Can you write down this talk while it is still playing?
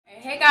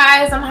Hey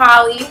guys, I'm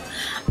Holly.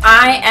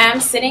 I am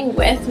sitting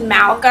with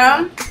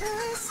Malcolm.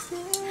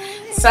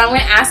 So I'm going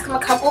to ask him a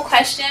couple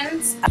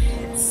questions.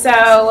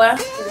 So,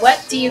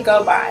 what do you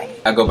go by?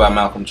 I go by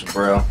Malcolm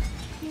Jabriel.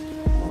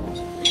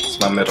 It's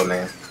my middle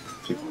name.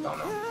 People don't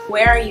know.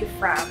 Where are you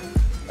from?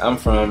 I'm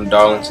from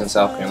Darlington,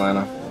 South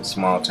Carolina. A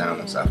small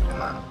town in South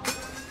Carolina.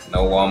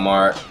 No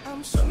Walmart,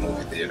 no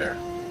movie theater,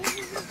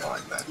 nothing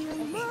like that.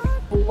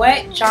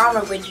 What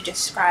genre would you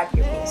describe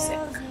your music?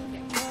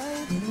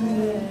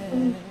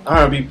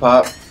 R&B,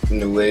 pop,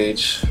 new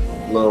age,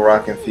 a little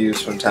rock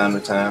infused from time to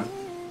time.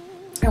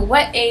 And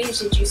what age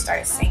did you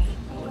start singing?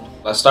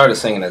 I started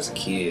singing as a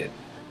kid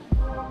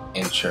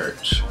in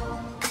church.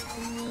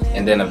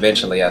 And then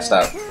eventually I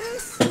stopped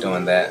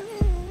doing that.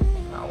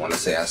 I want to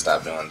say I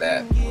stopped doing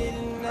that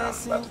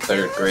about the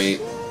 3rd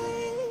grade.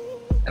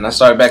 And I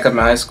started back up in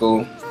high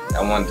school.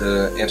 I wanted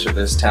to enter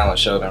this talent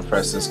show to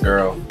impress this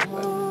girl,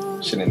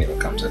 but she didn't even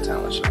come to the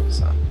talent show.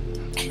 So.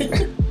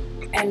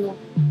 And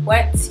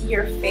what's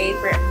your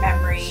favorite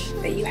memory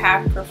that you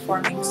have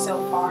performing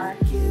so far?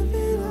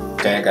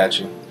 Okay, I got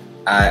you.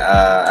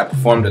 I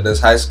performed at this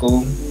high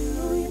school,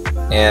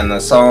 and the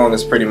song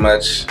is pretty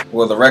much,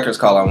 well, the record's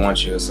called I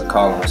Want You. It's a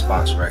call and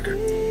response record.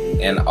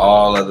 And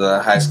all of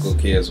the high school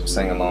kids were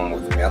singing along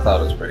with me. I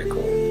thought it was pretty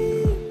cool.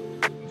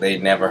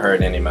 They'd never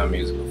heard any of my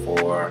music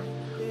before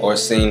or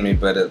seen me,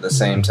 but at the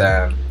same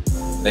time,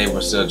 they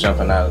were still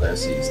jumping out of their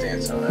seats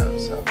dancing around.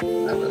 So I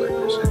really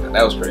appreciate that.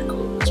 That was pretty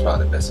cool. It's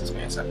probably the best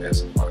experience I've had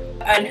so far.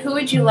 And who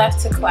would you love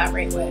to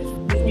collaborate with?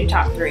 Your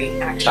top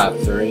 3, actually. Top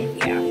 3?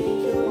 Yeah.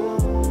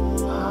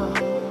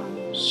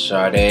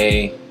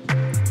 Sade,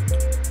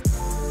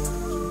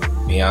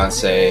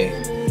 Beyonce.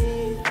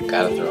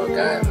 Gotta throw a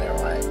guy in there,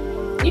 right?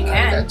 You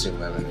can. I got 2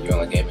 women. You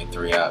only gave me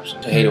 3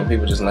 options. I hate when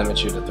people just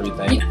limit you to 3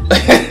 things.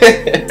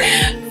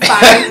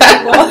 5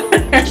 people.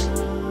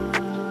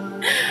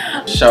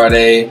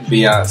 Sade,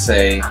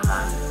 Beyonce,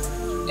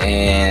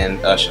 and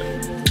Usher.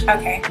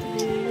 Okay.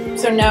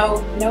 So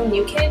no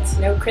new kids?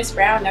 No Chris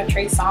Brown? No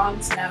Trey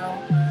Songz? No...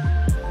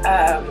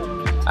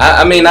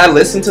 I mean, I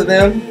listen to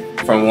them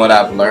from what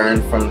I've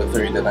learned from the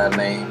 3 that I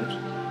named,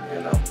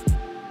 you know.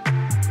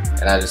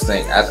 And I just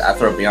think, I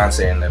throw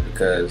Beyonce in there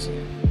because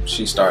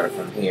she started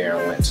from here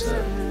and went to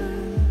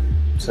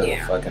the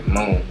fucking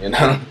moon, you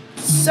know.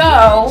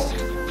 So,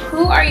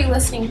 who are you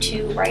listening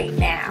to right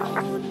now?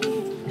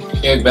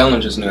 Eric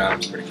Bellinger's new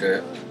album's pretty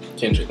good.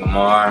 Kendrick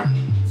Lamar.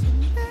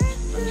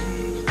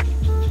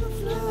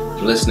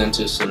 I'm listening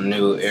to some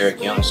new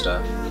Eric Young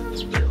stuff.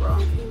 It's pretty raw.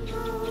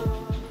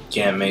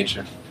 Cam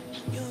Major.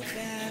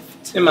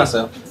 And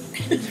myself.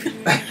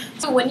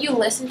 So when you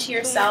listen to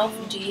yourself,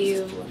 do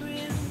you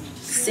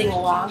sing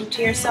along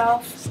to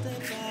yourself?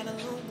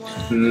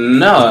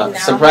 No,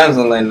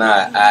 surprisingly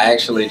not. I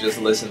actually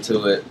just listen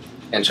to it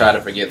and try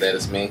to forget that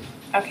it's me.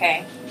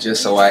 Okay.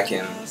 Just so I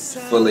can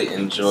fully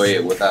enjoy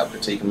it without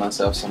critiquing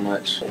myself so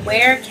much.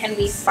 Where can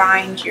we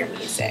find your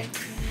music?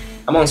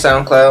 I'm on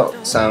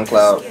SoundCloud,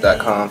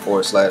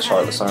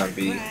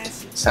 soundcloud.com/HeartlessRnB,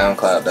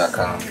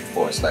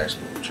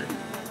 soundcloud.com/GrooveTree.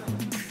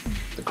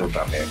 The group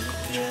I'm in.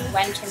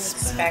 When can we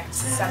expect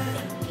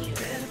something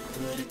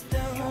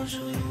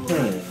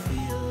new?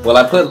 Well,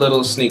 I put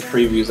little sneak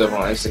previews up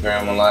on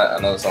Instagram a lot. I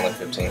know it's only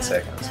 15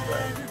 seconds,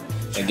 but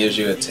it gives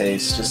you a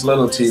taste. Just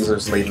little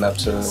teasers leading up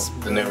to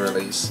the new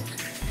release.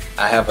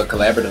 I have a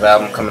collaborative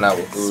album coming out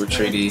with Guru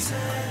Treaty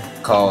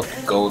called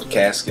Gold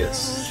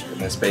Caskets.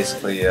 And it's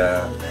basically,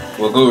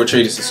 Guru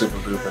Treaty is a super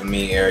group of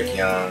me, Eric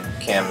Young,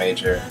 Cam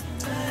Major,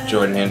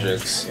 Jordan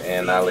Hendricks,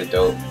 and Ali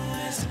Dope.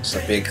 It's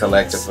a big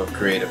collective of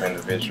creative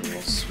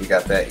individuals. We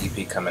got that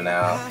EP coming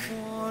out.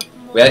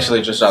 We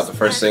actually just dropped the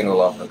first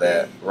single off of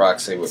that,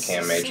 Roxy with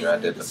Cam Major. I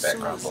did the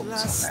background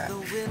vocals on that.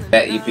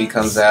 That EP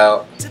comes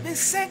out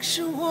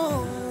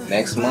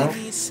next month.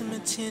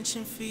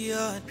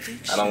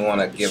 I don't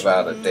want to give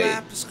out a date.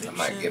 I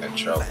might get in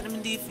trouble.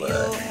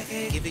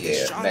 But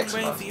yeah, next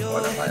month,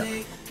 more than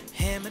likely.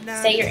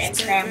 Say your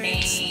Instagram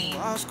name, you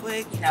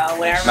know,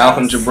 whatever.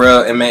 Malcolm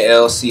Jabriel,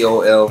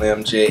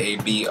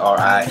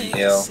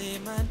 MALCOLMJABRIEL.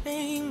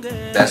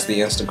 That's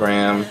the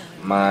Instagram.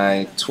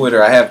 My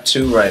Twitter, I have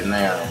 2 right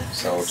now,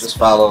 so just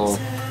follow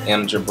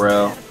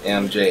Jabriel,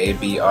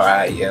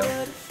 MJABRIEL.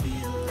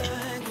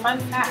 Fun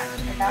fact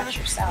about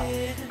yourself.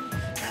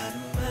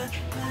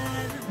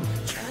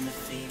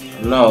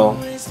 No,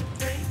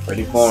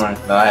 pretty boring.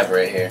 No, I have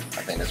red hair.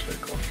 I think that's pretty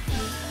cool.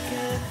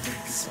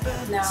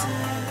 No.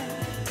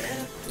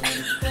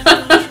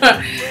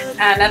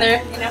 Another,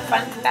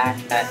 fun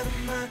fact, but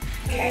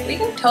okay, we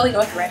can totally go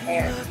with red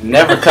hair.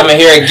 Never coming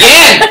here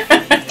again!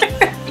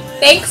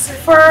 Thanks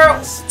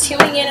for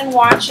tuning in and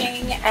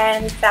watching,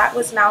 and that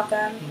was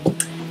Malcolm,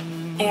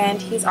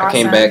 and he's awesome. I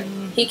came back.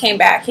 He came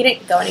back. He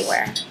didn't go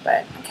anywhere,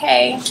 but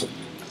okay.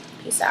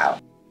 Peace out.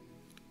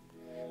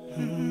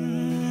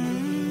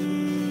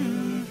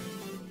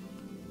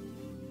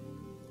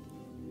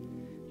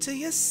 Till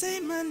you say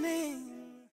my name.